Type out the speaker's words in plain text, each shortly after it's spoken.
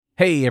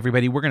Hey,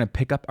 everybody, we're going to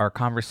pick up our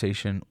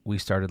conversation we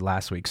started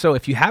last week. So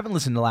if you haven't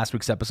listened to last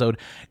week's episode,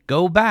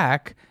 go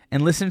back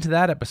and listen to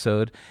that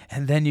episode,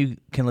 and then you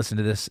can listen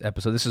to this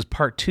episode. This is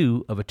part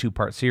 2 of a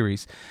 2-part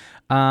series.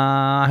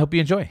 I hope you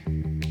enjoy.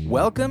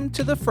 Welcome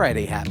to The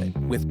Friday Habit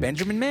with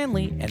Benjamin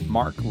Manley and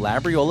Mark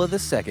Labriola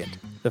II.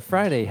 The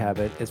Friday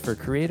Habit is for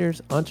creators,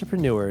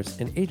 entrepreneurs,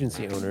 and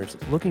agency owners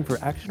looking for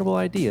actionable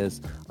ideas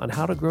on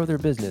how to grow their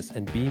business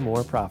and be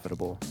more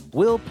profitable.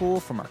 We'll pull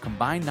from our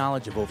combined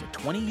knowledge of over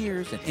 20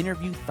 years and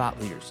interview thought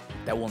leaders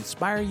that will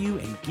inspire you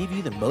and give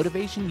you the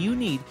motivation you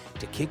need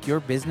to kick your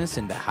business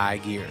into high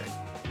gear.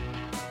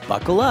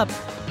 Buckle up.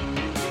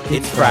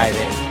 It's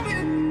Friday.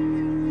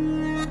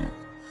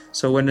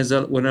 So when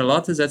a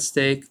lot is at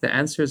stake, the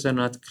answers are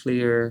not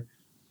clear,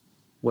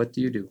 what do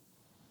you do?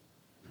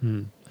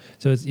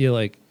 So it's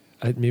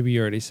maybe you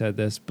already said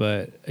this,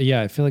 but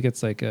I feel like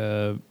it's like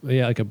a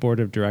board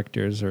of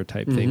directors or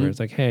type thing where it's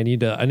like, hey, I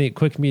need a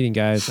quick meeting,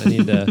 guys. I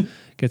need to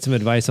get some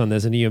advice on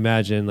this. And you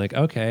imagine like,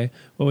 okay,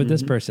 what would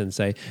this person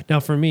say? Now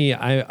for me,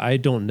 I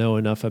don't know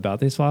enough about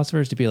these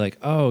philosophers to be like,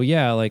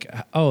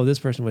 this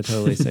person would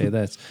totally say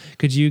this.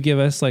 Could you give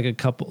us like a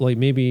couple, like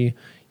maybe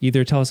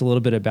either tell us a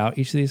little bit about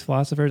each of these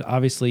philosophers?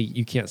 Obviously,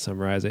 you can't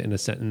summarize it in a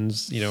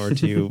sentence, or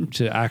two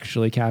to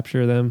actually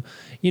capture them,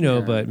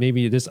 but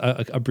maybe just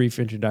a brief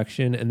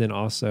introduction. And then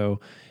also,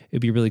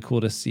 it'd be really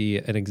cool to see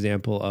an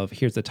example of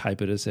here's the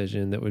type of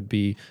decision that would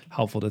be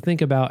helpful to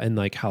think about and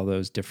like how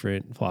those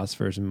different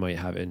philosophers might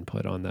have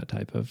input on that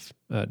type of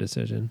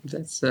decision.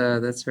 That's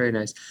very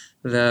nice.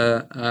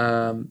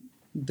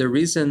 The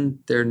reason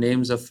there are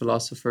names of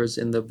philosophers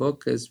in the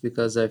book is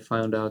because I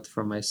found out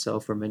for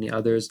myself or many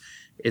others,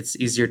 it's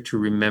easier to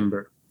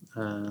remember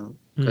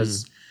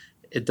because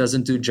it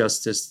doesn't do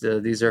justice.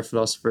 These are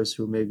philosophers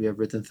who maybe have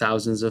written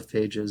thousands of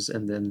pages,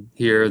 and then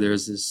here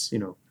there's this,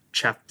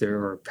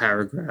 chapter or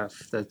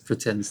paragraph that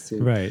pretends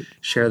to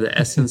share the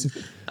essence.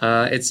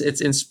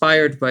 It's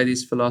inspired by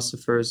these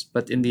philosophers,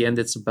 but in the end,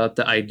 it's about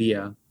the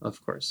idea,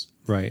 of course.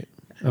 Right.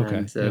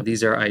 And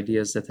these are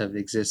ideas that have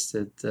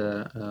existed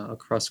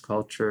across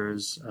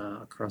cultures,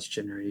 across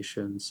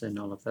generations, and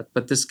all of that.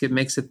 But this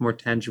makes it more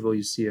tangible.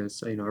 You see a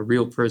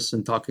real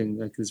person talking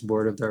like this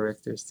board of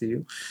directors to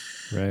you.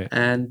 Right.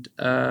 And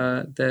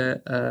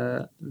there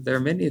are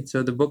many.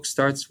 So the book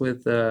starts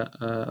with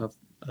a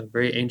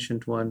very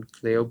ancient one,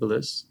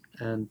 Cleobulus,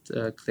 and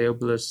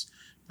Cleobulus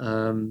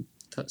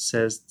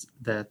says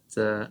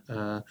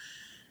that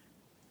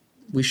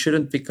we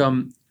shouldn't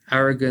become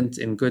arrogant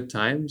in good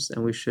times,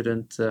 and we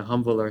shouldn't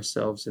humble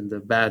ourselves in the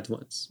bad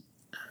ones.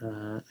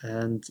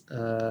 And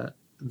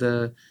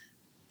the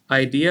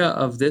idea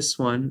of this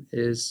one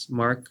is,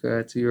 Mark,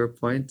 to your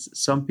point,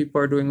 some people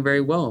are doing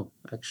very well,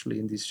 actually,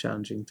 in these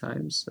challenging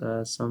times.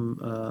 Some,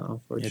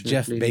 unfortunately,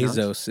 Jeff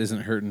Bezos not.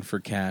 isn't hurting for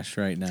cash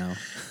right now.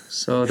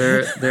 So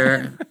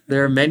there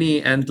are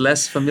many and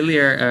less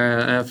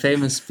familiar,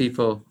 famous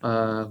people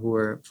who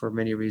are, for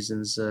many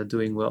reasons,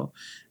 doing well.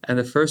 And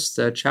the first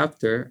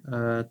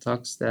chapter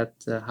talks that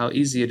how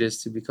easy it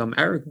is to become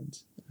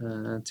arrogant,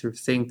 to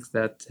think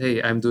that,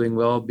 hey, I'm doing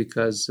well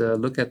because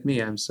look at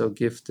me, I'm so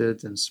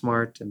gifted and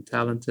smart and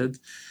talented.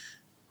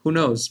 Who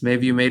knows?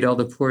 Maybe you made all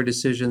the poor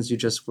decisions, you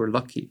just were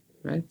lucky,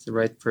 right? The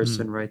right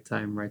person, right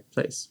time, right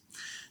place.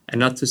 And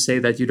not to say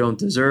that you don't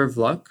deserve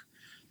luck,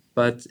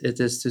 but it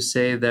is to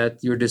say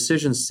that your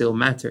decisions still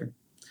matter.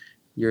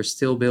 You're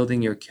still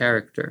building your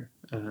character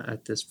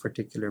at this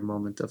particular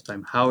moment of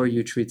time. How are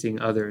you treating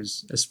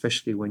others,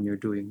 especially when you're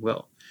doing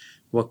well?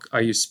 What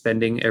are you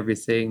spending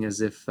everything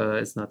as if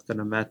it's not going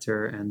to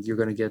matter and you're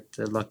going to get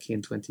lucky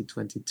in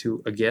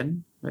 2022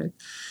 again, right?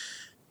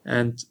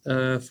 And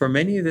for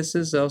many, this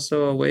is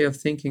also a way of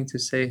thinking to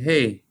say,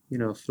 hey,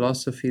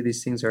 philosophy,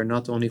 these things are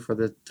not only for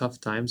the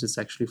tough times, it's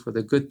actually for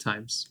the good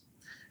times.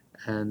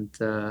 And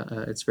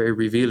it's very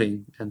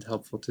revealing and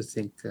helpful to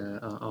think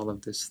all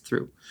of this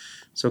through.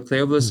 So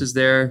Cleobulus is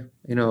there,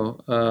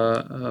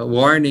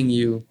 warning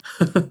you,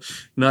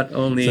 not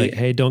only it's like,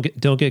 hey,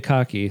 don't get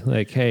cocky,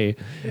 like, hey,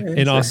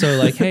 and also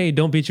like, hey,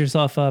 don't beat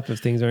yourself up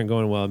if things aren't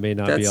going well. It may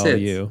not be all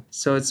you.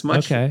 So it's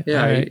much okay.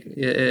 Yeah, right.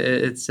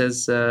 it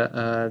says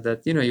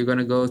that you're going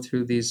to go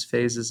through these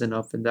phases and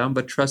up and down,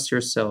 but trust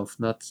yourself,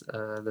 not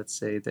let's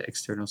say the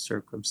external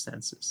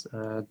circumstances.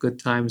 Good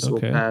times will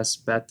pass,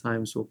 bad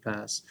times will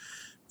pass.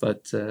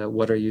 But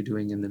what are you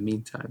doing in the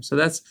meantime? So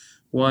that's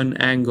one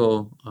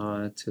angle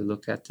to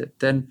look at it.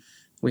 Then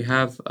we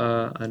have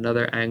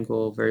another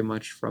angle very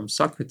much from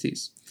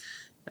Socrates.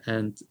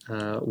 And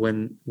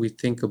when we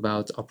think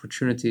about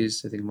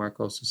opportunities, I think Mark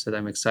also said,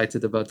 I'm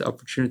excited about the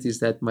opportunities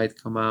that might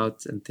come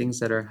out and things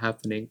that are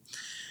happening.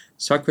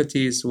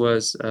 Socrates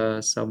was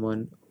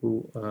someone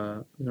who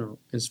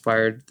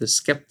inspired the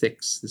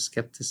skeptics, the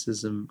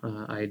skepticism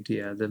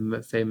idea.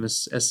 The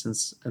famous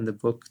essence in the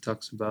book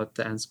talks about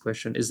the answer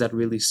question, is that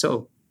really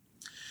so?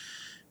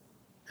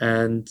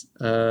 And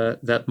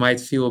that might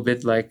feel a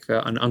bit like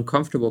an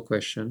uncomfortable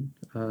question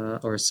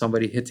or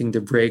somebody hitting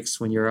the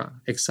brakes when you're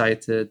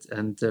excited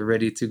and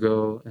ready to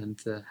go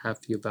and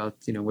happy about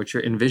what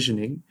you're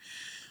envisioning.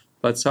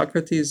 But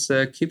Socrates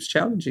keeps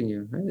challenging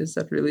you. Right? Is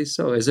that really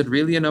so? Is it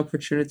really an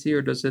opportunity,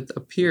 or does it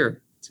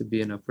appear to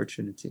be an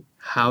opportunity?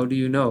 How do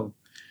you know?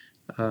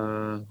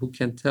 Who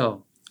can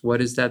tell?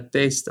 What is that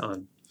based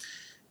on?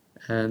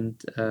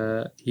 And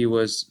he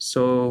was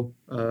so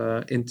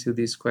into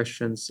these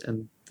questions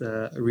and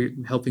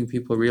helping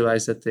people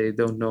realize that they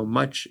don't know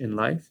much in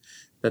life,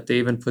 that they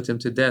even put him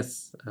to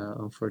death,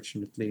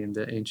 unfortunately, in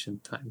the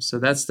ancient times. So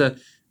that's the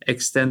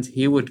extent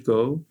he would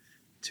go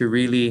to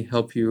really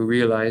help you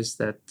realize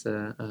that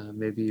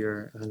maybe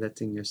you're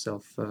letting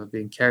yourself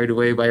being carried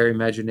away by your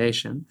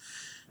imagination.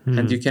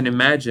 And you can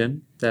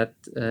imagine that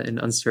in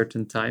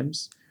uncertain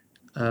times,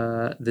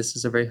 this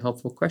is a very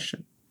helpful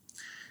question.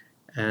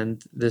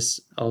 And this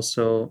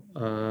also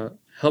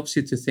helps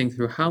you to think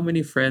through how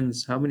many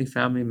friends, how many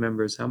family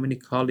members, how many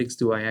colleagues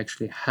do I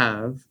actually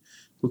have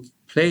who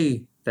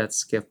play that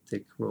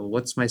skeptic role?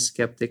 What's my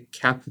skeptic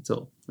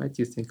capital? Right?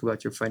 You think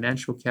about your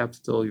financial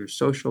capital, your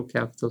social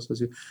capital. So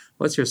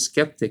what's your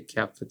skeptic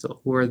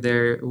capital? Who are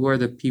there? Who are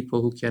the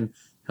people who can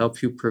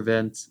help you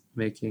prevent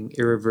making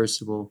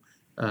irreversible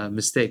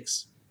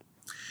mistakes?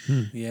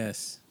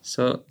 Yes.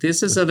 So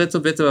this is a little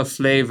bit of a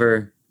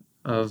flavor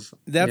of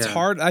that's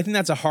hard. I think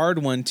that's a hard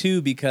one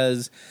too,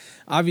 because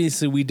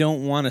obviously we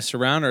don't want to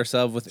surround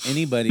ourselves with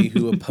anybody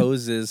who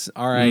opposes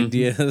our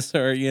ideas,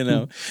 or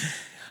and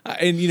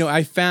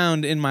I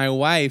found in my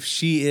wife,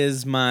 she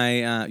is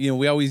my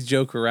we always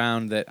joke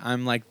around that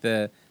I'm like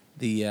the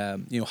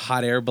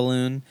hot air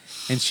balloon,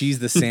 and she's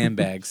the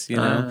sandbags,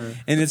 and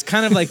it's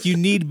kind of like you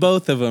need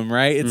both of them,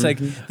 right? It's like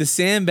the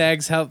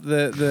sandbags help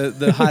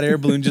the hot air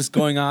balloon just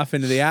going off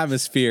into the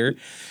atmosphere,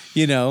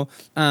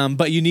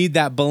 but you need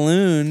that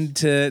balloon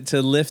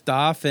to lift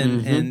off,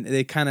 and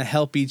they kind of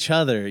help each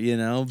other,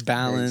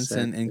 balance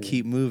and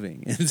keep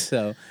moving. And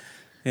so,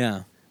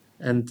 yeah.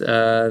 And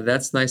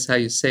that's nice how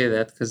you say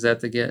that, because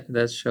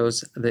that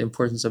shows the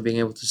importance of being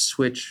able to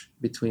switch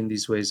between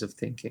these ways of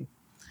thinking.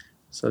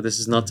 So this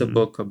is not a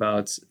book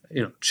about,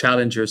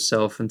 challenge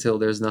yourself until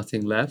there's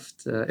nothing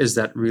left. Is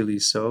that really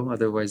so?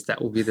 Otherwise,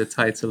 that will be the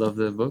title of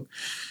the book.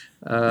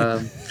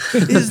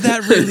 Is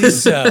that really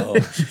so?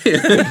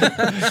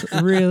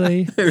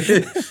 Really?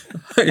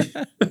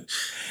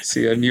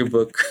 See a new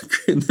book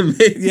in the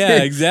making.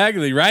 Yeah,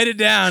 exactly. Write it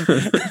down.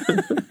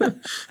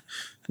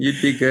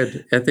 You'd be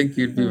good. I think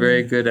you'd be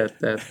very good at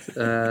that.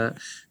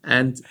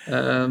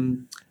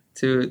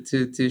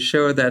 To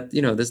show that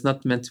this is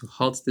not meant to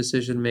halt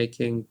decision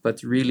making,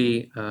 but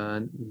really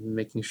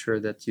making sure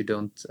that you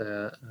don't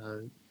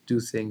do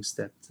things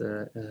that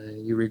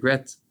you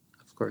regret,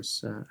 of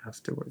course,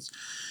 afterwards.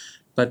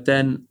 But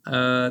then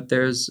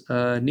there's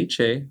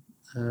Nietzsche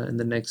in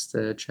the next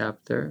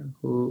chapter,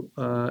 who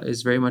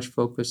is very much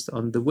focused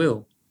on the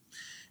will.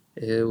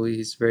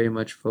 He's very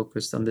much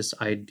focused on this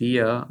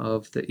idea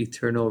of the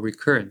eternal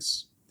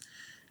recurrence.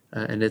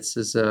 And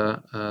it's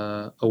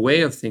a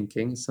way of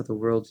thinking. It's not a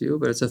worldview,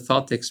 but it's a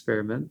thought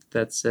experiment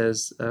that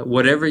says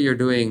whatever you're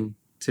doing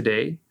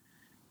today,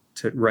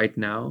 right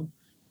now,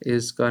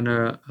 is going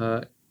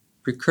to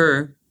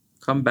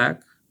come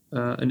back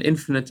an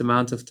infinite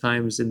amount of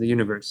times in the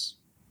universe.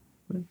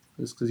 Right?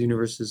 Because the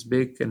universe is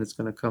big, and it's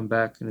going to come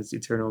back, and it's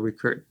eternal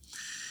recurrent.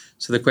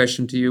 So the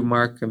question to you,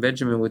 Mark and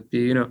Benjamin, would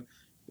be,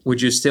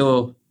 would you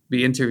still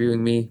be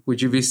interviewing me?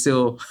 Would you be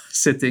still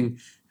sitting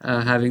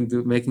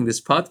making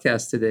this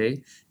podcast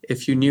today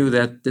if you knew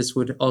that this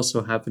would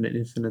also happen an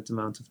infinite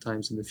amount of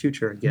times in the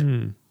future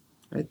again?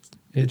 Right?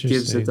 It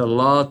gives it a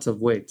lot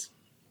of weight.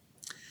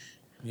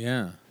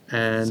 Yeah.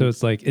 And so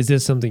it's like, is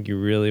this something you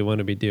really want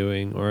to be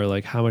doing, or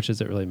like, how much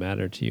does it really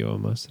matter to you,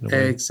 almost in a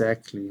way?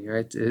 Exactly,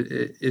 right?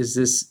 Is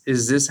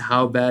this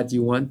how bad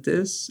you want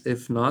this?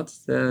 If not,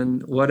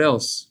 then what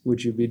else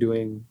would you be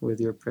doing with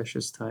your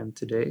precious time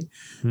today,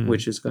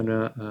 which is going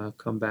to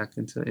come back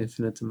into an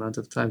infinite amount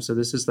of time? So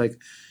this is like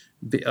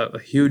a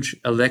huge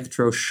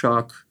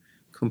electroshock,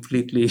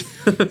 completely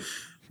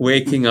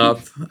waking up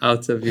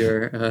out of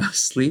your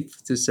sleep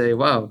to say,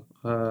 wow,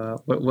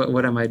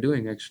 what am I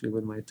doing actually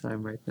with my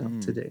time right now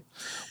today?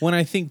 When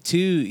I think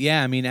too,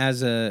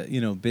 as a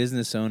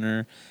business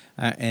owner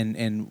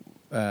and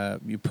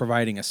you're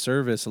providing a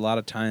service, a lot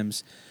of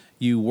times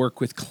you work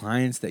with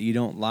clients that you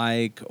don't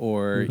like,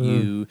 or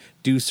you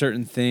do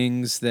certain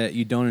things that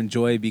you don't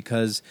enjoy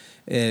because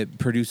it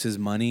produces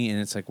money,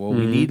 and it's like, well,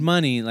 we need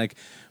money, like,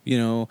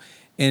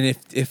 and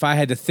if I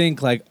had to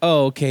think like,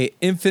 oh, okay,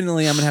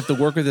 infinitely, I'm going to have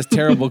to work with this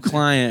terrible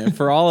client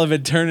for all of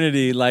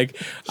eternity, like,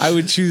 I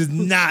would choose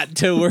not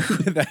to work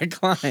with that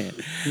client.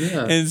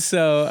 Yeah. And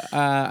so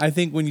I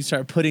think when you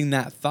start putting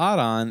that thought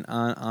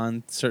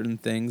on certain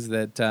things,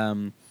 that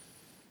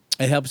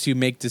it helps you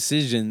make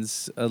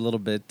decisions a little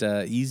bit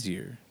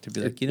easier to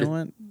be like,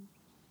 what?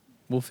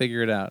 We'll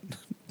figure it out.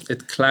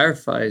 It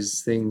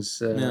clarifies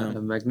things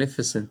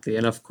magnificently.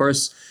 And of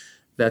course,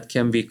 that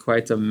can be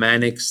quite a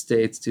manic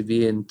state to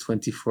be in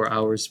 24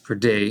 hours per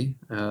day.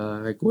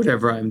 Like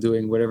whatever I'm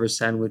doing, whatever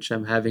sandwich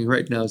I'm having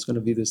right now is going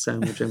to be the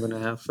sandwich I'm going to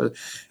have for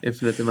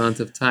infinite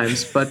amount of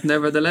times. But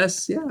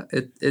nevertheless,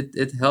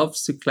 it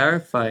helps to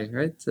clarify,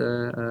 right?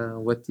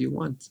 What do you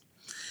want?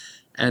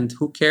 And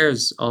who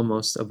cares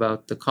almost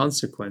about the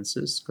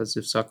consequences? Because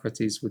if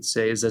Socrates would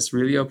say, is this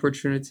really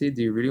opportunity?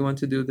 Do you really want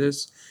to do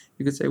this?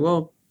 You could say,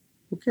 well,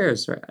 who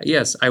cares, right?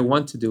 Yes, I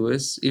want to do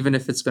this, even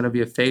if it's going to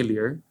be a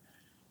failure,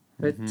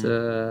 right?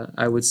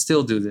 I would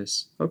still do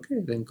this. Okay,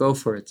 then go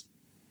for it.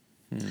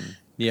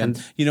 Yeah.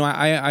 And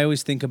I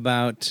always think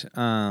about,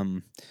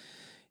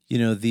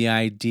 the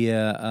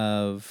idea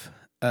of,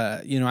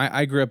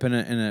 I grew up in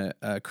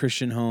a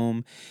Christian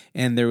home,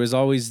 and there was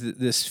always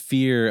this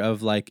fear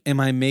of like, am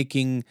I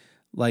making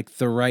like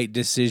the right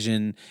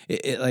decision?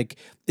 Like,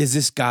 is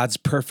this God's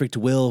perfect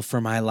will for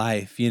my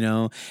life?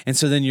 And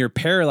so then you're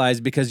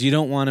paralyzed because you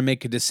don't want to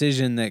make a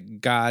decision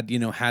that God,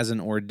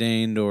 hasn't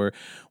ordained or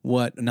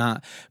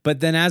whatnot. But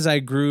then as I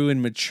grew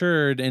and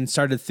matured and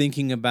started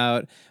thinking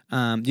about,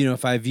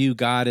 if I view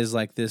God as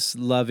like this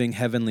loving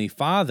heavenly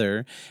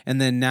Father,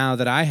 and then now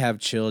that I have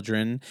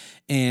children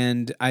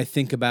and I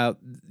think about,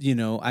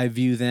 I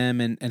view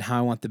them and how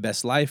I want the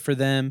best life for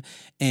them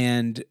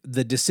and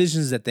the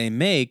decisions that they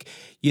make,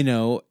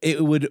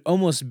 it would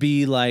almost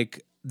be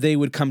like they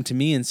would come to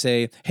me and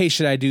say, hey,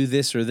 should I do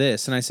this or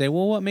this? And I say,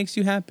 well, what makes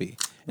you happy?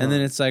 And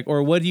then it's like,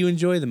 or what do you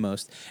enjoy the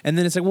most? And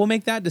then it's like, well,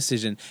 make that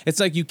decision. It's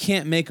like you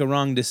can't make a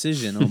wrong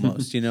decision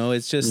almost,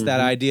 It's just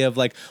that idea of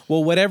like,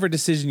 well, whatever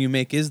decision you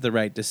make is the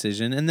right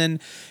decision. And then,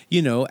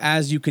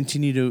 as you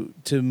continue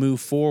to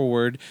move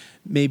forward,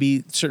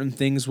 maybe certain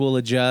things will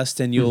adjust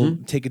and you'll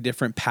take a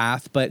different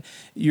path, but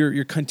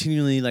you're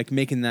continually like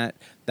making that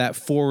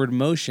forward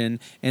motion,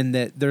 and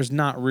that there's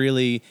not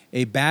really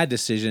a bad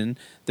decision.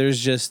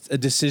 There's just a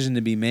decision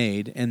to be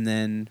made, and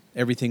then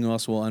everything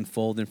else will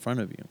unfold in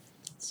front of you.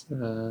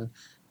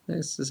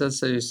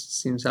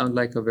 Sound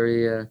like a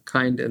very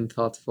kind and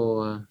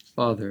thoughtful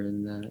father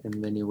in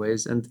many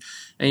ways, and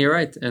you're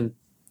right. And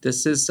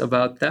this is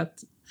about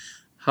that.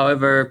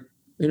 However,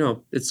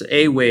 it's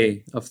a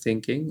way of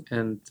thinking,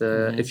 and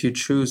if you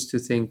choose to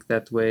think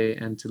that way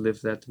and to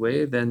live that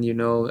way, then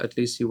at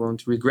least you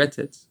won't regret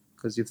it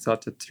because you've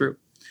thought it through.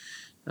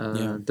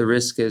 The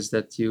risk is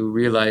that you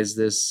realize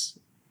this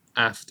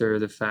after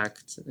the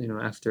fact,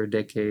 after a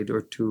decade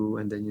or two,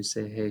 and then you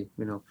say, hey,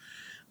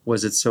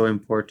 was it so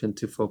important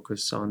to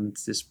focus on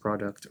this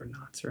product or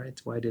not, right?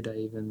 Why did I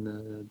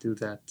even do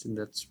that in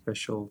that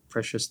special,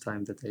 precious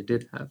time that I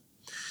did have?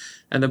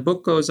 And the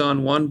book goes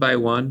on one by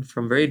one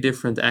from very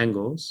different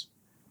angles,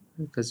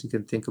 because you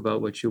can think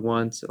about what you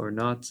want or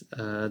not.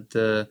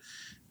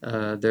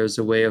 There's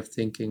a way of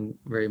thinking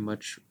very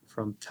much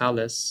from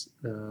Thales,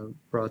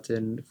 brought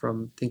in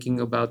from thinking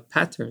about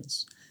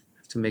patterns. I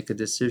have to make a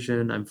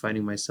decision. I'm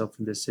finding myself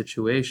in this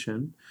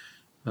situation.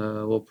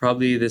 Well,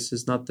 probably this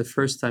is not the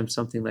first time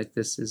something like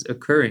this is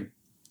occurring.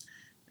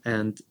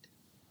 And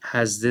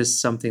has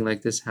something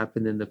like this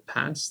happened in the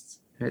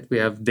past? Right? We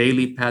have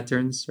daily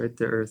patterns, right?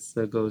 The earth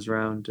goes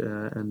round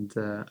and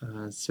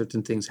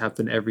certain things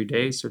happen every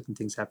day. Certain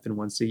things happen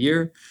once a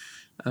year.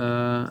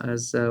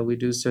 As we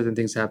do, certain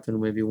things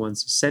happen maybe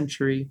once a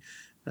century.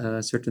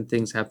 Certain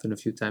things happen a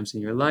few times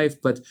in your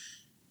life. But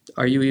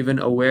are you even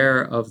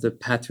aware of the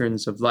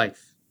patterns of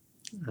life?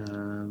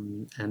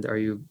 And are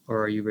you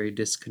very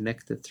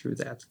disconnected through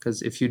that?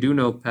 Because if you do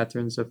know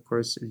patterns, of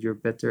course, you're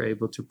better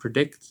able to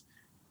predict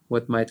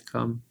what might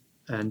come,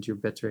 and you're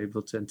better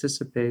able to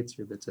anticipate,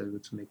 you're better able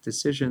to make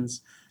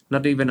decisions,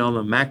 not even on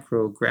a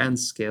macro grand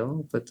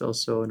scale, but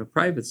also on a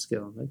private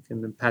scale, like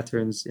in the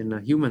patterns in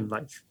a human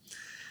life.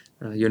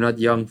 You're not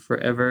young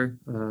forever,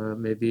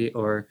 maybe,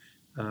 or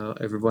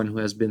everyone who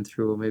has been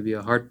through maybe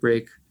a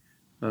heartbreak,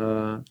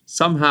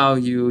 somehow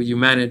you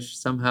managed,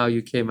 somehow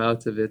you came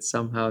out of it,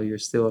 somehow you're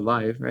still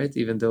alive, right?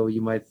 Even though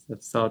you might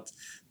have thought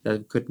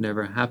that could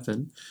never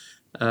happen.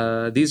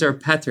 These are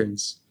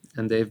patterns,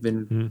 and they've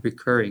been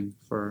recurring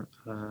for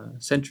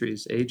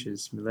centuries,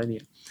 ages,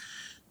 millennia.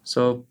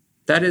 So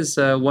that is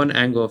one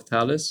angle of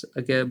Thales.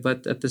 Again,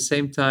 but at the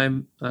same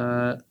time,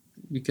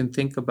 you can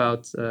think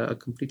about a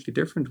completely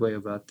different way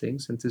about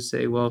things, and to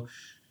say, well,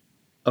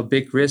 a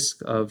big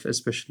risk of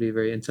especially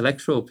very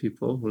intellectual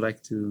people who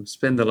like to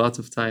spend a lot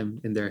of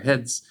time in their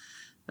heads,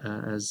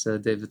 as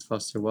David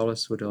Foster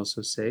Wallace would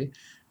also say,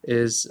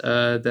 is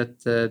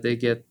that they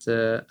get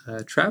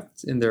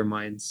trapped in their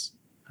minds,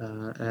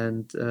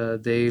 and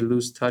they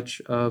lose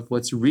touch of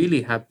what's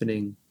really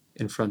happening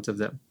in front of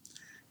them.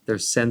 Their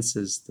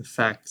senses, the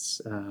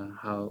facts,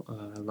 how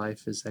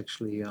life is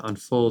actually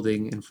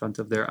unfolding in front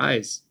of their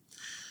eyes.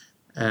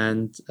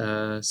 And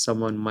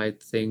someone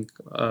might think,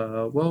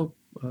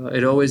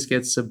 it always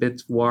gets a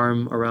bit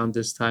warm around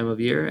this time of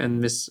year, and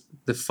miss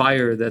the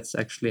fire that's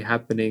actually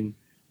happening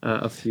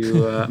a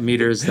few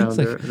meters down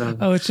there.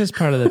 Oh, it's just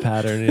part of the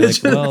pattern. You're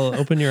like, well,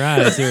 open your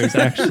eyes. There's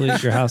actually,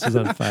 your house is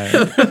on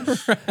fire.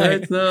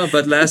 Right? No,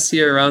 but last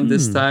year around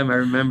this time, I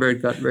remember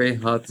it got very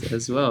hot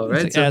as well,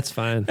 right? Like, it's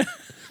fine.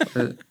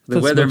 The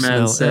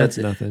weatherman said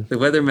nothing. The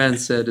weatherman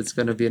said it's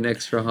going to be an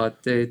extra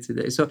hot day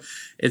today. So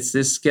it's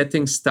this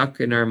getting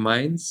stuck in our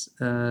minds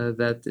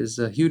that is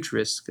a huge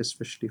risk,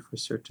 especially for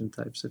certain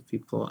types of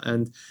people.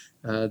 And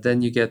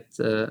then you get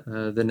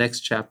the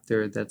next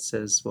chapter that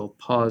says, well,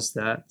 pause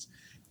that.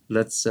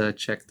 let's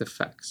check the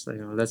facts.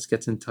 Let's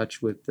get in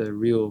touch with the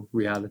real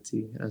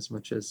reality as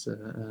much as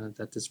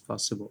that is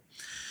possible.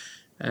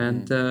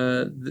 And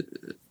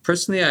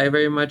personally, I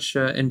very much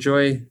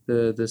enjoy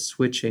the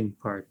switching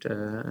part.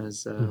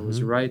 As I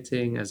was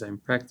writing, as I'm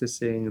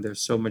practicing,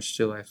 there's so much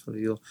still I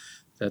feel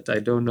that I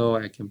don't know.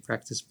 I can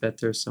practice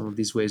better. Some of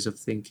these ways of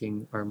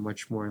thinking are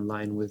much more in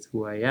line with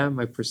who I am,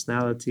 my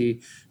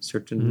personality.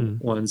 Certain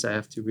ones I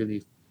have to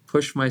really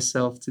push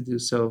myself to do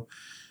so.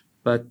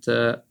 But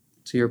to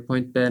your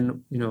point,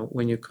 Ben,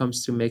 when it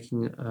comes to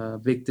making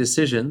big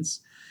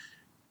decisions,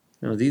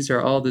 these are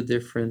all the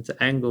different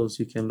angles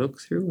you can look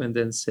through and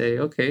then say,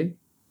 okay,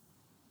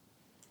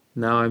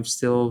 now I'm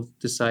still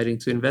deciding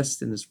to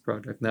invest in this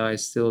product. Now I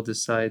still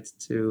decide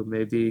to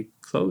maybe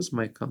close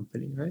my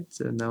company, right?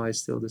 So now I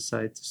still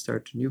decide to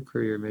start a new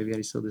career. Maybe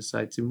I still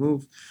decide to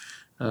move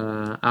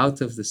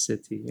out of the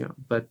city,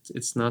 but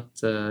it's not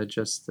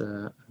just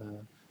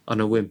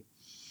on a whim.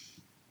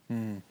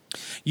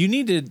 You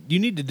need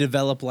to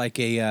develop like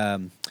a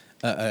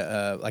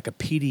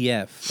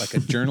PDF, like a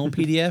journal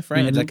PDF,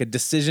 right? It's like a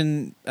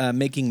decision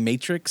making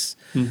matrix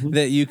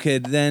that you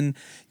could then,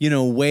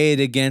 weigh it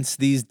against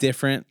these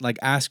different, like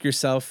ask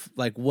yourself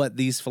like what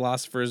these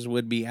philosophers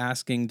would be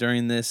asking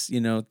during this,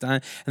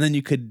 time. And then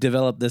you could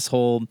develop this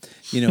whole,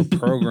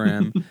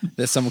 program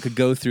that someone could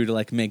go through to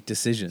like make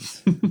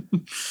decisions.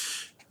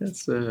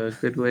 That's a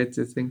good way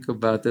to think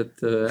about it.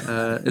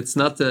 It's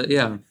not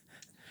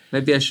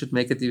maybe I should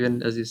make it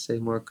even, as you say,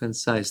 more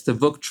concise. The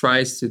book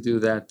tries to do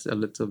that a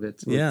little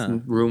bit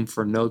with room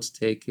for note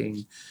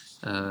taking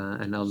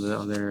and all the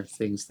other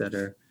things that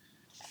are,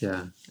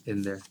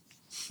 in there.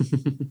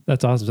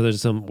 That's awesome. So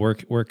there's some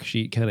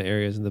worksheet kind of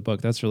areas in the book.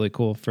 That's really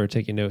cool for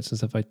taking notes and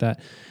stuff like that.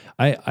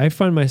 I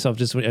find myself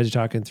just as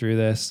you're talking through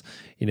this,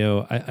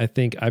 I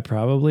think I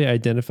probably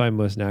identify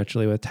most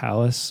naturally with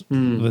Talus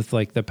with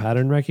like the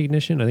pattern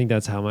recognition. I think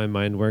that's how my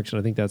mind works. And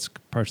I think that's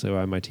partially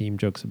why my team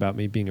jokes about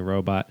me being a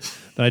robot.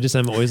 But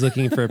I'm always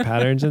looking for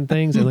patterns and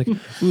things and like,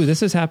 ooh,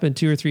 this has happened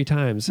 2 or 3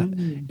 times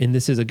and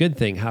this is a good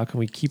thing. How can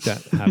we keep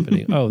that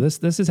happening? Oh,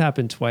 this has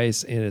happened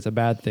twice and it's a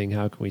bad thing.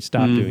 How can we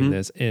stop doing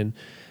this? And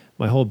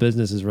my whole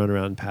business is run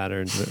around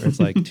patterns. It's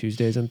like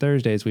Tuesdays and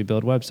Thursdays we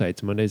build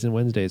websites. Mondays and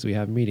Wednesdays we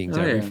have meetings.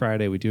 Every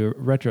Friday we do a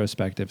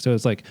retrospective. So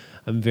it's like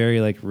I'm very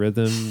like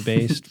rhythm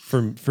based.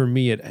 For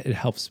me, it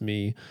helps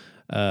me.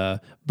 But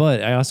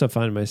I also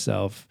find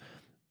myself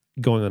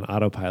going on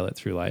autopilot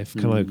through life,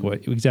 kind of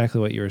like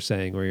exactly what you were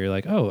saying, where you're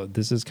like, oh,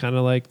 this is kind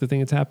of like the thing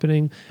that's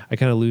happening. I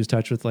kind of lose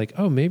touch with like,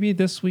 oh, maybe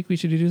this week we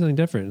should do something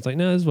different. It's like,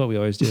 no, this is what we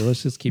always do.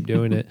 Let's just keep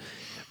doing it.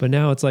 But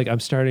now it's like I'm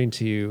starting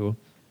to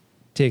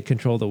take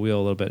control of the wheel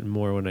a little bit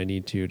more when I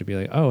need to be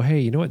like, oh, hey,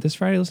 you know what? This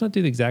Friday, let's not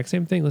do the exact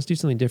same thing. Let's do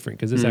something different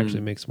because this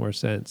actually makes more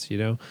sense,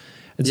 And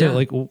so,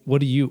 like, what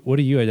do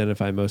you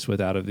identify most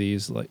with out of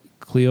these, like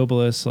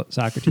Cleobulus,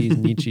 Socrates,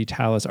 Nietzsche,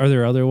 Talus? Are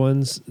there other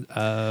ones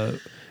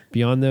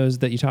beyond those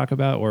that you talk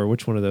about, or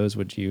which one of those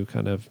would you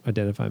kind of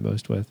identify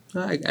most with?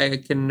 I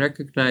can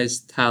recognize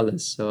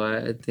Talus, so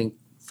I think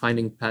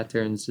finding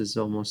patterns is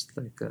almost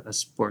like a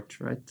sport,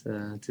 right?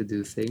 To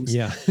do things.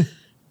 Yeah.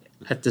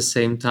 At the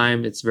same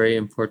time, it's very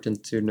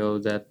important to know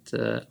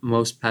that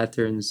most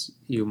patterns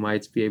you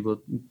might be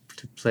able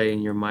to play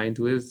in your mind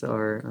with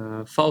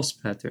are false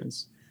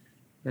patterns.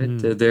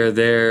 Right? They're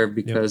there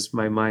because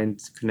my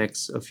mind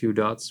connects a few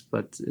dots,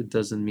 but it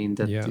doesn't mean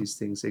that these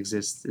things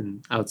exist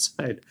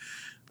outside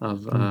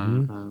of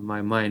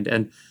my mind.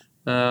 And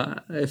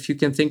if you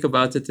can think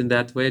about it in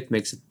that way, it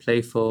makes it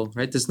playful,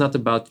 right? It's not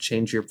about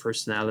change your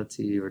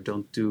personality or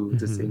don't do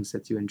the things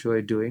that you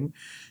enjoy doing.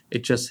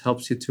 It just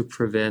helps you to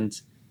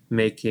prevent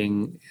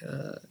making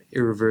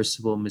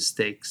irreversible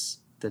mistakes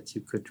that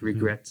you could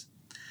regret.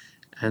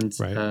 And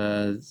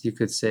you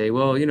could say,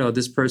 well,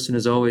 this person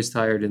is always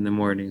tired in the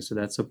morning, so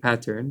that's a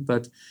pattern.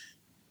 But,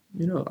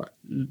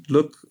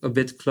 look a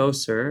bit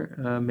closer.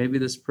 Maybe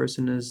this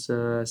person is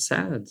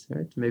sad,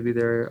 right? Maybe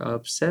they're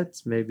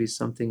upset. Maybe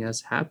something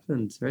has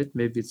happened, right?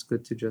 Maybe it's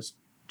good to just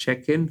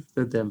check in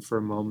with them for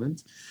a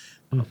moment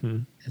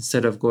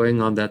instead of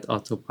going on that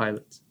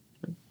autopilot.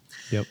 Right?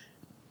 Yep.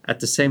 At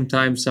the same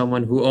time,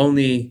 someone who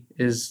only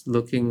is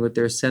looking with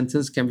their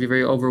sentence can be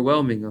very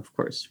overwhelming, of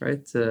course,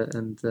 right?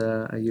 And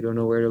you don't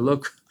know where to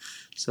look.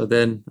 So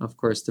then, of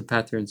course, the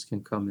patterns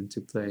can come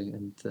into play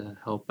and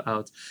help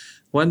out.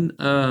 One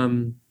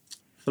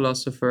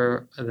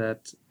philosopher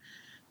that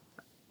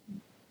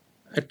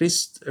at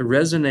least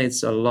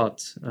resonates a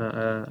lot,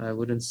 I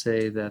wouldn't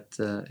say that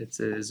it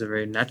is a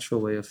very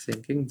natural way of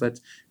thinking, but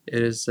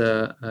it is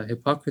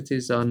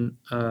Hippocrates on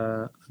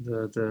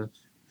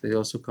they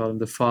also call him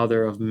the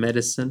father of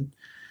medicine.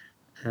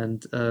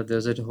 And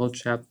there's a whole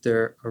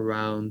chapter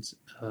around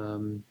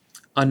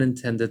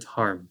unintended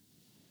harm.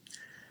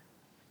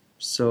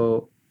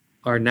 So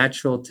our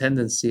natural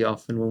tendency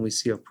often when we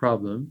see a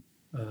problem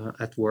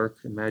at work,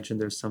 imagine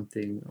there's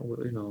something,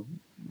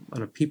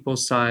 on a people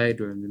side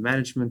or in the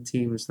management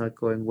team is not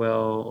going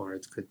well, or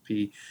it could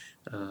be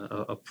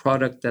a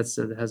product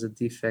that has a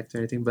defect or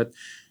anything. But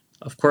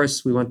of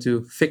course, we want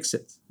to fix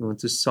it. We want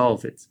to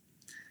solve it.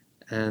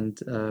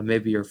 and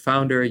maybe you're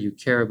founder, you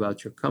care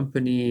about your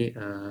company,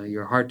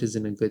 your heart is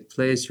in a good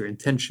place, your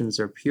intentions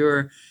are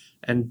pure,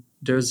 and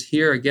there's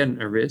here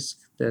again a risk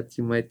that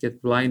you might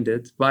get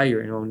blinded by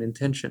your own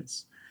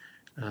intentions.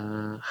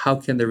 How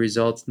can the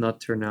result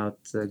not turn out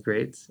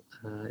great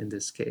in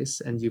this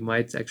case? And you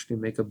might actually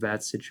make a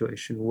bad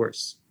situation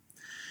worse.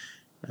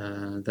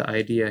 The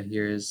idea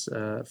here is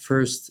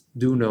first,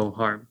 do no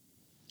harm.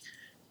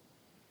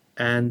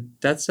 And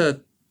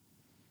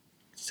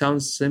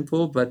sounds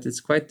simple, but it's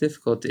quite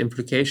difficult. The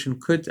implication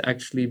could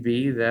actually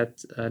be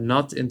that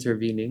not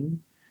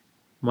intervening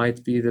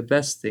might be the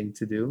best thing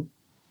to do,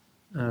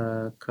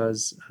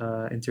 because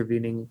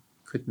intervening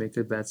could make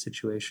a bad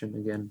situation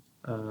again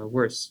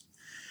worse.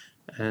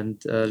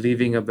 And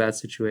leaving a bad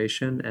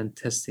situation and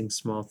testing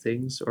small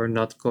things, or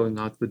not going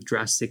out with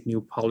drastic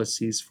new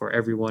policies for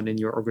everyone in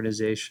your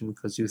organization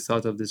because you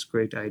thought of this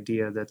great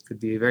idea that could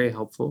be very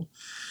helpful.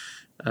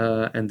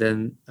 And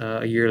then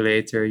a year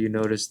later, you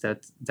notice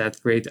that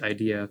that great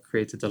idea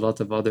created a lot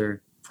of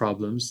other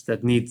problems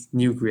that need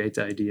new great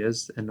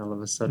ideas. And all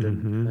of a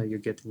sudden, you're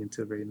getting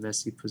into a very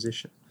messy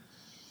position.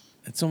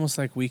 It's almost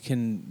like we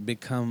can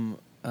become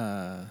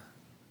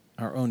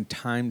our own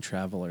time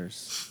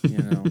travelers,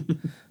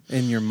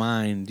 in your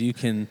mind. You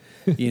can,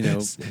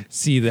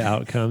 see the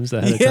outcomes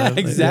ahead of yeah, time.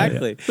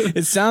 exactly.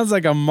 It sounds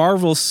like a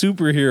Marvel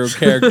superhero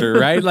character,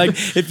 right? Like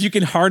if you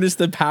can harness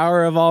the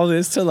power of all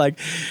this to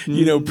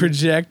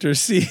project or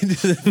see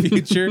into the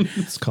future,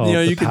 It's called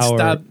the you can power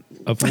stop.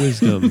 of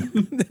wisdom.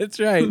 That's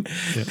right.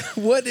 Yeah.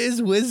 What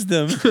is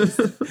wisdom?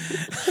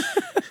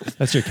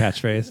 That's your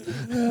catchphrase.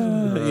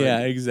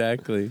 Yeah,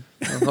 exactly.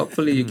 Well,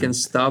 hopefully, you can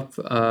stop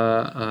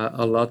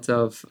a lot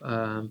of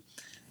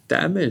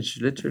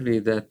damage, literally,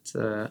 that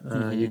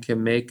you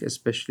can make,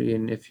 especially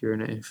if you're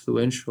in an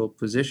influential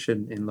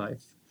position in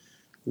life,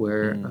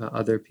 where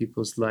other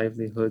people's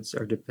livelihoods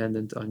are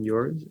dependent on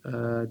your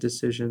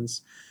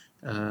decisions,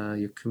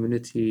 your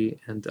community,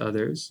 and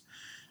others.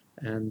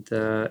 And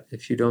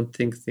if you don't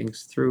think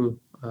things through,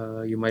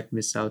 you might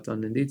miss out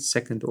on indeed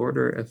second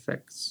order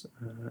effects.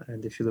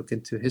 And if you look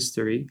into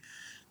history,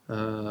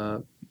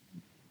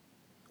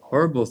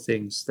 horrible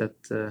things that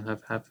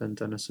have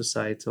happened on a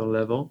societal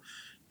level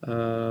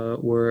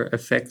were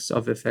effects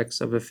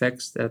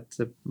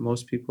that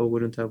most people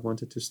wouldn't have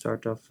wanted to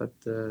start off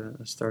at the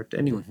start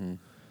anyway.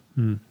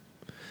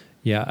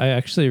 Yeah, I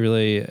actually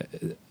really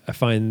I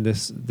find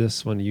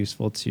this one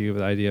useful too,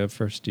 the idea of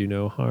first do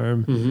no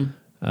harm.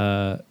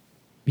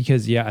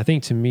 Because I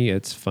think to me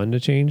it's fun to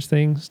change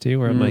things too,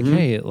 where I'm like,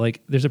 hey,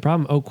 there's a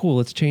problem. Oh, cool,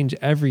 let's change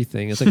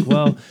everything. It's like,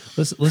 well,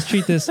 let's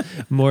treat this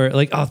more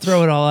like, I'll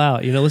throw it all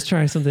out. Let's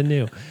try something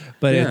new.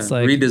 But it's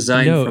like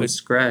redesign from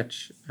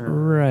scratch,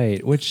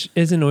 right? Which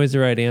isn't always the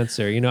right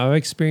answer. I've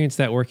experienced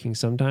that working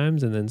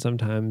sometimes, and then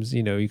sometimes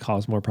you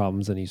cause more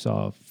problems than you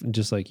solve.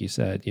 Just like you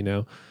said,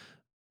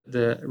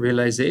 The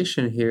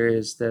realization here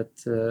is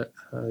that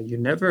you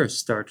never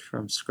start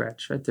from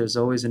scratch, right? There's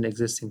always an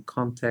existing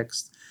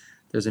context.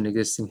 There's an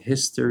existing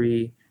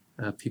history.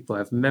 People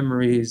have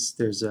memories.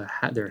 There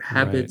are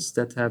habits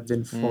that have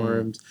been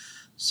formed.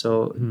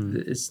 So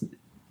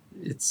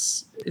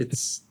it's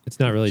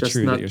not really just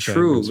true. not that you're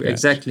true. starting from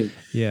Exactly.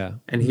 Yeah.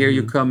 And here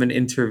you come and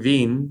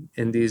intervene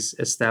in these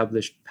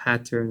established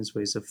patterns,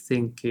 ways of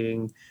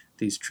thinking,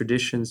 these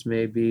traditions,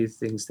 maybe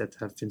things that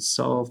have been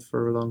solved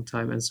for a long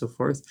time, and so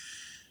forth.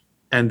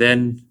 And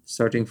then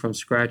starting from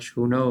scratch,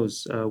 who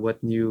knows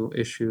what new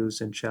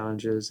issues and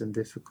challenges and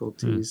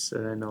difficulties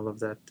and all of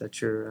that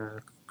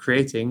you're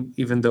creating,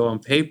 even though on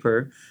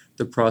paper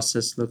the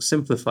process looks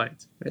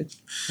simplified, right?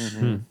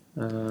 I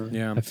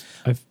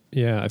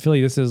feel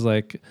like this is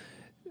like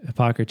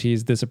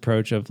Hippocrates, this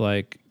approach of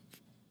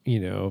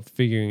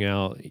figuring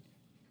out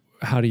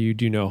how do you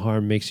do no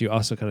harm makes you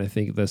also kind of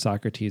think the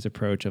Socrates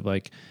approach of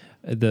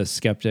the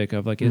skeptic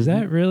of is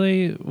that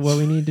really what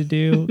we need to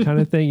do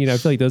kind of thing. I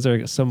feel like those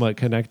are somewhat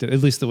connected,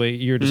 at least the way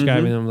you're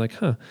describing them. I'm like,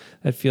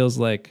 that feels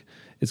like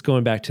it's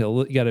going back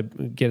to, you got to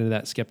get into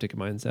that skeptic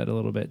mindset a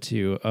little bit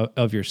too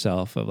of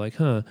yourself of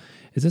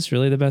is this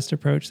really the best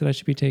approach that I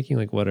should be taking?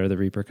 What are the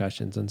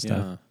repercussions and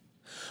stuff? Yeah.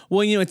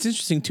 Well, it's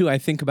interesting too. I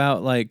think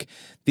about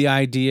the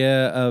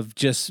idea of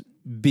just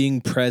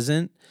being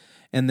present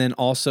and then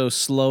also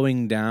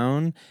slowing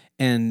down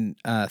and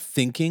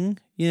thinking,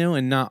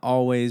 and not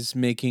always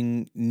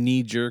making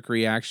knee-jerk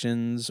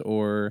reactions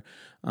or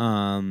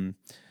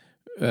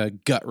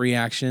gut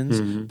reactions,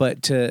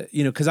 but to,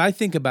 because I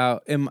think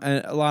about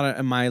a lot of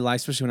in my life,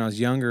 especially when I was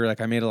younger,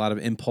 I made a lot of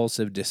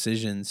impulsive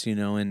decisions,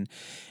 and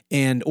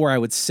or I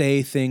would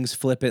say things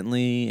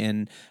flippantly,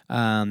 and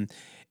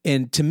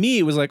to me,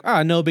 it was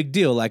no big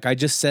deal. I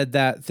just said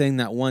that thing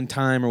that one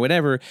time or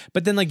whatever.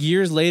 But then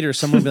years later,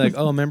 someone would be like,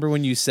 oh, remember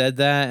when you said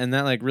that? And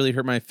that really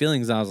hurt my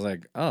feelings. I was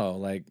like, oh,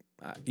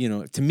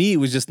 to me it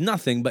was just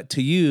nothing, but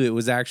to you it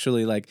was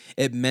actually like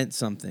it meant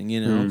something,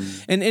 and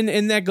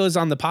that goes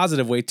on the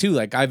positive way too.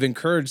 Like I've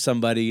encouraged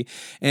somebody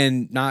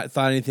and not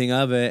thought anything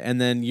of it, and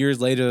then years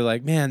later they're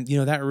like, man,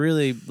 that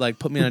really like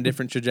put me on a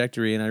different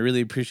trajectory, and I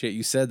really appreciate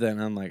you said that.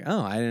 And I'm like,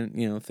 oh, I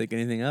didn't think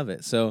anything of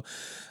it. So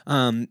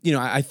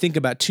I think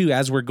about too,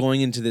 as we're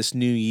going into this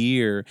new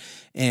year,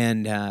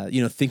 and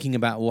thinking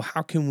about, well,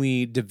 how can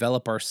we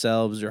develop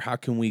ourselves, or how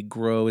can we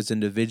grow as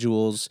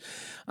individuals,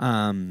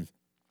 and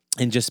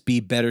just be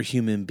better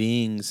human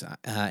beings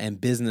and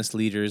business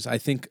leaders. I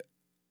think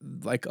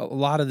like a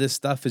lot of this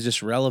stuff is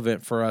just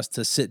relevant for us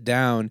to sit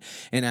down,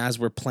 and as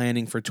we're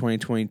planning for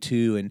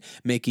 2022 and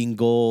making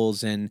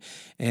goals and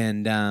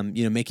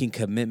making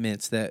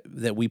commitments,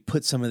 that we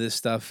put some of this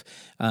stuff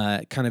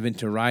kind of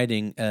into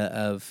writing,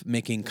 of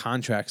making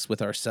contracts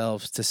with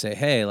ourselves to say,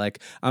 hey, like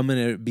I'm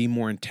going to be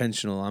more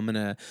intentional. I'm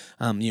going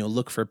to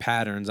look for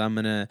patterns. I'm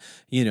going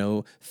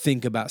to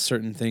think about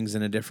certain things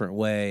in a different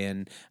way,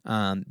 and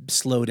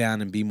slow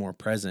down and be more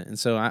present. And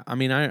so I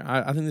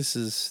think this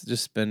has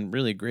just been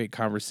really great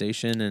conversation,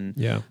 and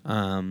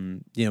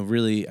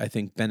really I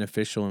think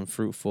beneficial and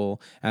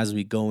fruitful as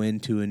we go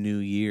into a new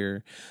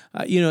year.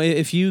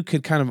 If you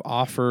could kind of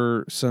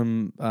offer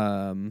some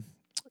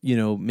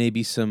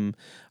maybe some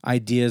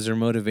ideas or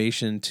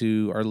motivation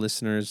to our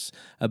listeners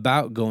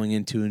about going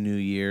into a new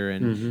year,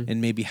 and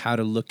maybe how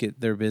to look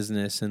at their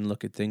business and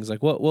look at things,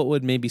 like what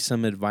would maybe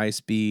some advice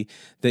be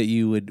that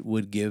you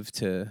would give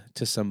to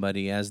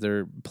somebody as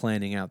they're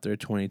planning out their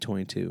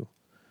 2022?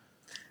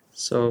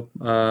 So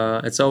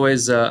it's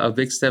always a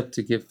big step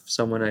to give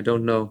someone I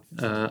don't know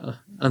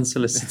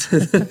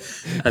unsolicited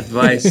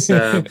advice,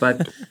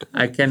 but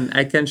I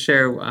can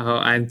share how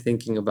I'm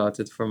thinking about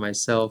it for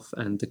myself,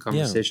 and the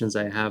conversations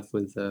I have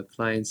with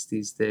clients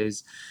these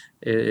days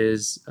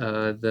is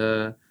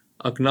the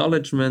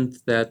acknowledgement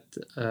that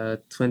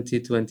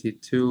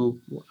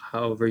 2022,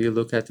 however you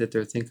look at it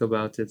or think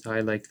about it,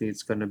 highly likely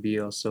it's going to be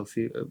it's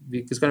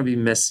going to be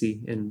messy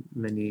in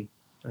many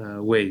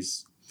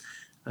ways.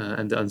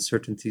 And the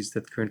uncertainties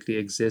that currently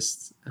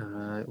exist,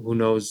 who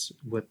knows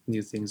what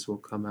new things will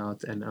come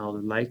out and all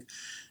the like.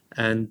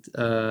 And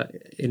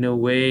in a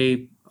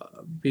way,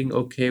 being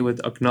okay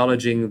with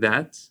acknowledging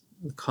that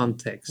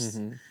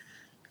context.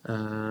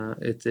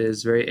 It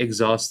is very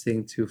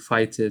exhausting to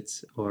fight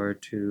it, or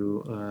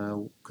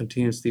to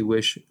continuously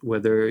wish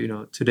whether,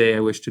 today I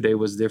wish today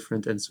was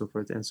different, and so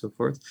forth and so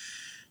forth.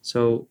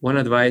 So one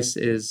advice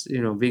is,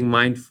 being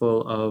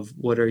mindful of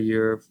what are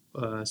you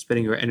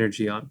spending your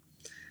energy on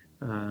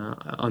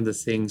the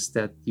things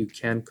that you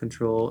can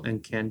control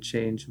and can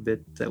change a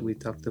bit, that we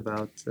talked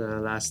about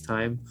last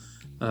time,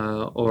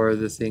 or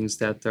the things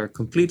that are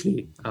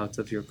completely out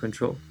of your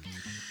control.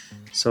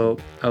 So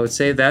I would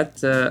say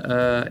that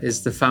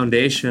is the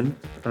foundation,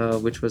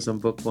 which was on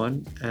book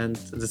 1. And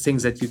the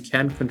things that you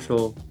can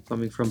control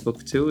coming from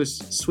book 2 is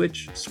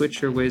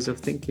switch your ways of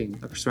thinking.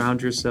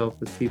 Surround yourself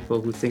with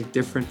people who think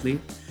differently.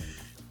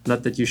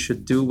 Not that you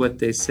should do what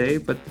they say,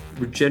 but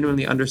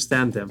genuinely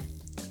understand them,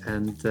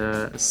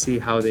 and see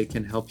how they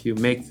can help you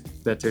make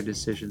better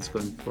decisions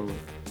going forward.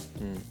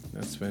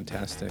 That's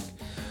fantastic.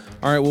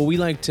 All right, well, we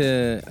like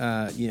to,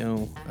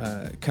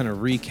 kind of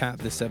recap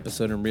this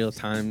episode in real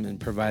time and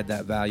provide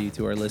that value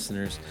to our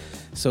listeners.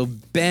 So,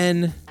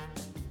 Ben,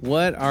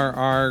 what are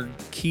our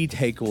key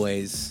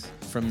takeaways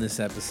from this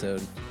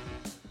episode?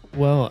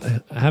 Well,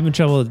 I'm having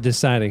trouble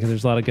deciding because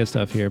there's a lot of good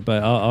stuff here,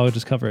 but I'll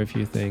just cover a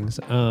few things.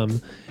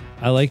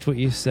 I liked what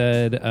you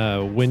said.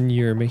 When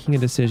you're making a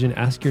decision,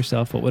 ask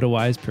yourself, what would a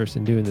wise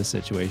person do in this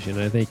situation?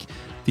 And I think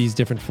these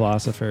different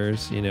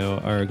philosophers,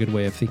 are a good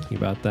way of thinking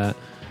about that.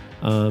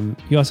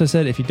 You also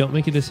said if you don't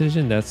make a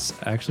decision, that's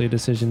actually a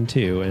decision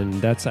too. And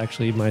that's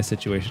actually my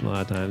situation a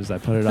lot of times. I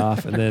put it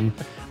off, and then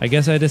I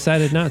guess I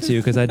decided not to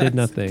because I did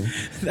nothing.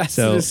 That's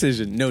a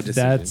decision, no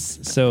decision.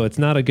 So it's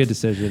not a good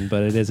decision,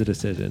 but it is a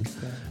decision.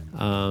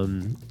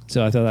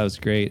 So I thought that was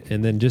great.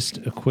 And then just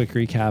a quick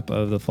recap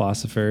of the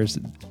philosophers.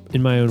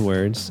 In my own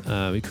words,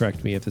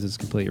 correct me if this is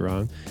completely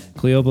wrong.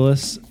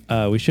 Cleobulus,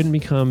 we shouldn't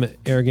become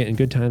arrogant in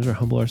good times or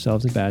humble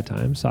ourselves in bad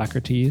times.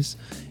 Socrates,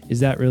 is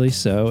that really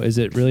so? Is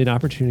it really an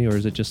opportunity, or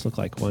does it just look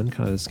like one?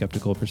 Kind of the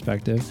skeptical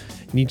perspective.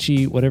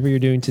 Nietzsche, whatever you're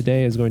doing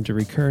today is going to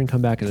recur and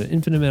come back in an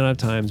infinite amount of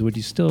times. Would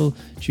you still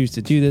choose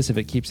to do this if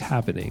it keeps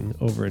happening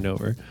over and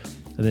over?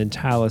 And then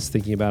Talus,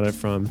 thinking about it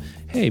from,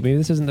 hey, maybe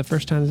this isn't the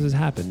first time this has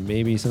happened.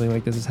 Maybe something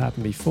like this has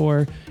happened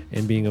before,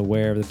 and being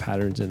aware of the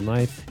patterns in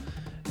life.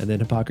 And then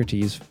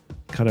Hippocrates,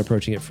 kind of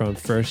approaching it from,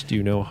 first,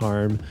 do no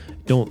harm.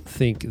 Don't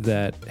think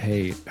that,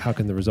 hey, how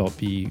can the result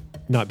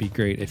not be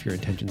great if your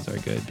intentions are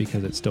good,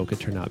 because it still could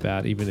turn out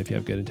bad, even if you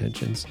have good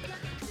intentions.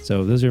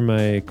 So those are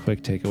my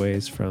quick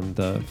takeaways from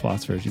the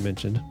philosophers you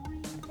mentioned.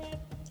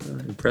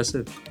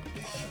 Impressive.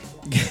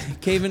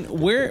 Kayvan,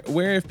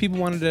 where if people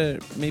wanted to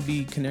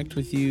maybe connect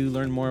with you,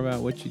 learn more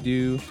about what you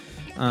do,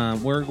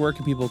 where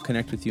can people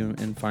connect with you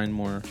and find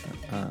more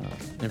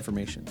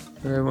information?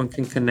 Everyone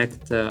can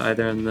connect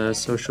either on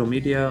social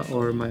media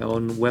or my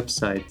own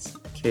website,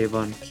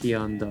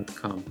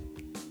 KayvanKian.com.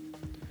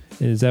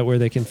 Is that where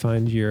they can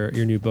find your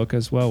new book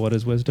as well? What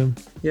is Wisdom?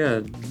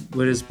 Yeah,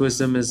 What is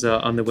Wisdom is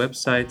on the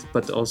website,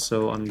 but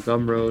also on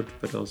Gumroad,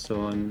 but also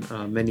on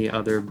many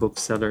other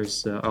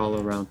booksellers all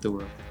around the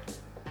world.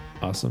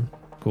 Awesome.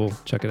 Cool.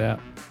 Check it out.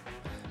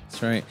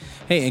 That's right.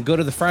 Hey, and go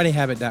to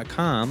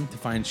thefridayhabit.com to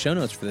find show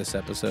notes for this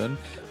episode.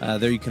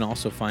 There you can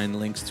also find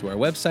links to our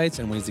websites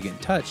and ways to get in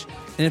touch.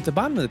 And at the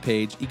bottom of the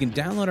page, you can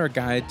download our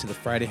guide to the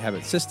Friday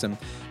Habit system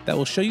that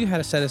will show you how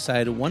to set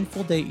aside one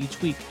full day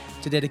each week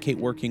to dedicate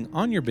working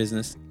on your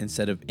business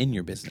instead of in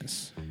your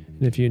business.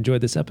 And if you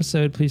enjoyed this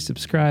episode, please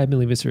subscribe and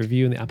leave us a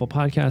review in the Apple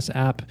Podcast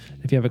app.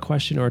 If you have a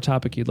question or a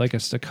topic you'd like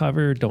us to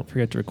cover, don't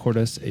forget to record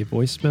us a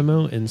voice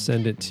memo and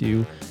send it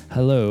to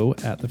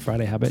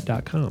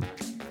hello@thefridayhabit.com.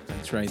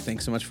 That's right.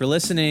 Thanks so much for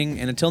listening.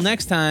 And until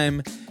next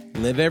time,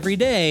 live every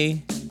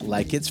day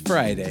like it's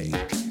Friday.